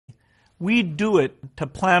We do it to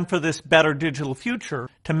plan for this better digital future,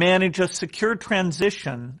 to manage a secure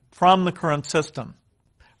transition from the current system,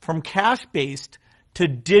 from cash-based to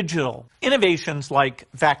digital. Innovations like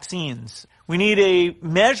vaccines. We need a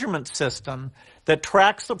measurement system that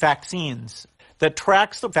tracks the vaccines,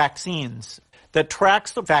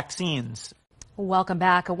 Welcome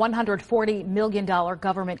back. A $140 million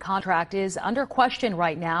government contract is under question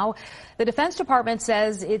right now. The Defense Department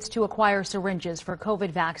says it's to acquire syringes for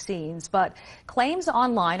COVID vaccines, but claims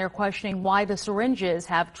online are questioning why the syringes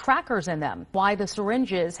have trackers in them. Well,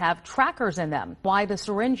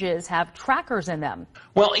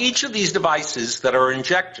 each of these devices that are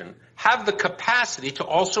injection have the capacity to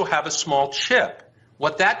also have a small chip.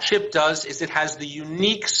 What that chip does is it has the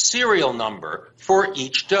unique serial number for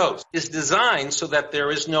each dose. It's designed so that there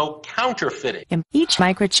is no counterfeiting. Each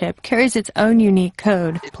microchip carries its own unique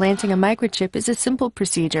code. Planting a microchip is a simple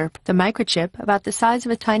procedure. The microchip, about the size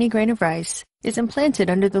of a tiny grain of rice, is implanted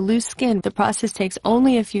under the loose skin. The process takes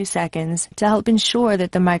only a few seconds to help ensure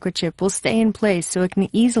that the microchip will stay in place so it can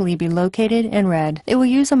easily be located and read. It will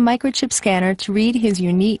use a microchip scanner to read his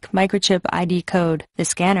unique microchip ID code. The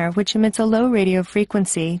scanner, which emits a low radio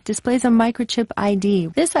frequency, displays a microchip ID.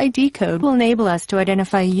 This ID code will enable us to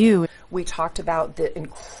identify you. We talked about the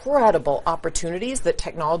incredible opportunities that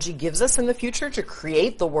technology gives us in the future to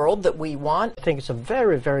create the world that we want. I think it's a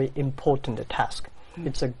very, very important task.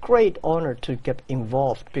 It's a great honor to get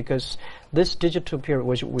involved because this digital period,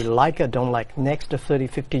 which we like or don't like, next 30,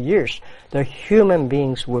 50 years, the human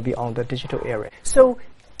beings will be on the digital era. So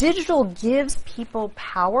digital gives people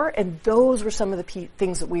power, and those were some of the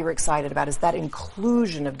things that we were excited about, is that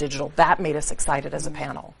inclusion of digital. That made us excited as a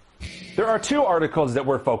panel. There are two articles that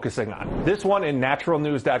we're focusing on. This one in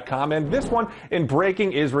naturalnews.com and this one in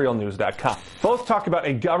breakingisraelnews.com. Both talk about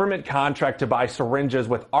a government contract to buy syringes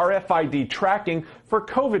with RFID tracking for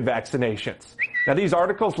COVID vaccinations. Now, these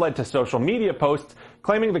articles led to social media posts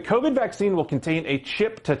claiming the COVID vaccine will contain a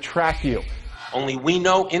chip to track you. Only we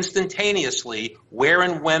know instantaneously where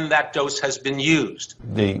and when that dose has been used.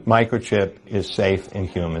 The microchip is safe in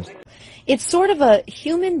humans. It's sort of a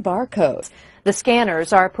human barcode. The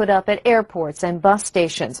scanners are put up at airports and bus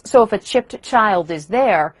stations, so if a chipped child is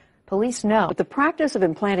there, police know. But the practice of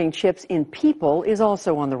implanting chips in people is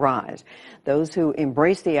also on the rise. Those who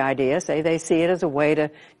embrace the idea say they see it as a way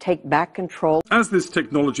to take back control. As this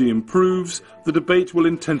technology improves, the debate will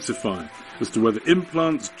intensify as to whether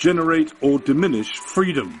implants generate or diminish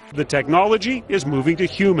freedom. The technology is moving to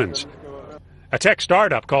humans. A tech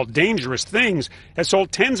startup called Dangerous Things has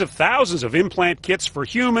sold tens of thousands of implant kits for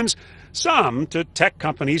humans, some to tech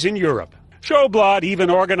companies in Europe. Showblood even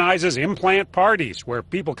organizes implant parties where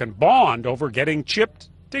people can bond over getting chipped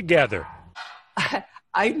together.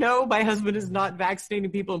 I know my husband is not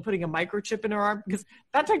vaccinating people and putting a microchip in her arm because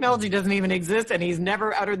that technology doesn't even exist, and he's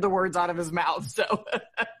never uttered the words out of his mouth. So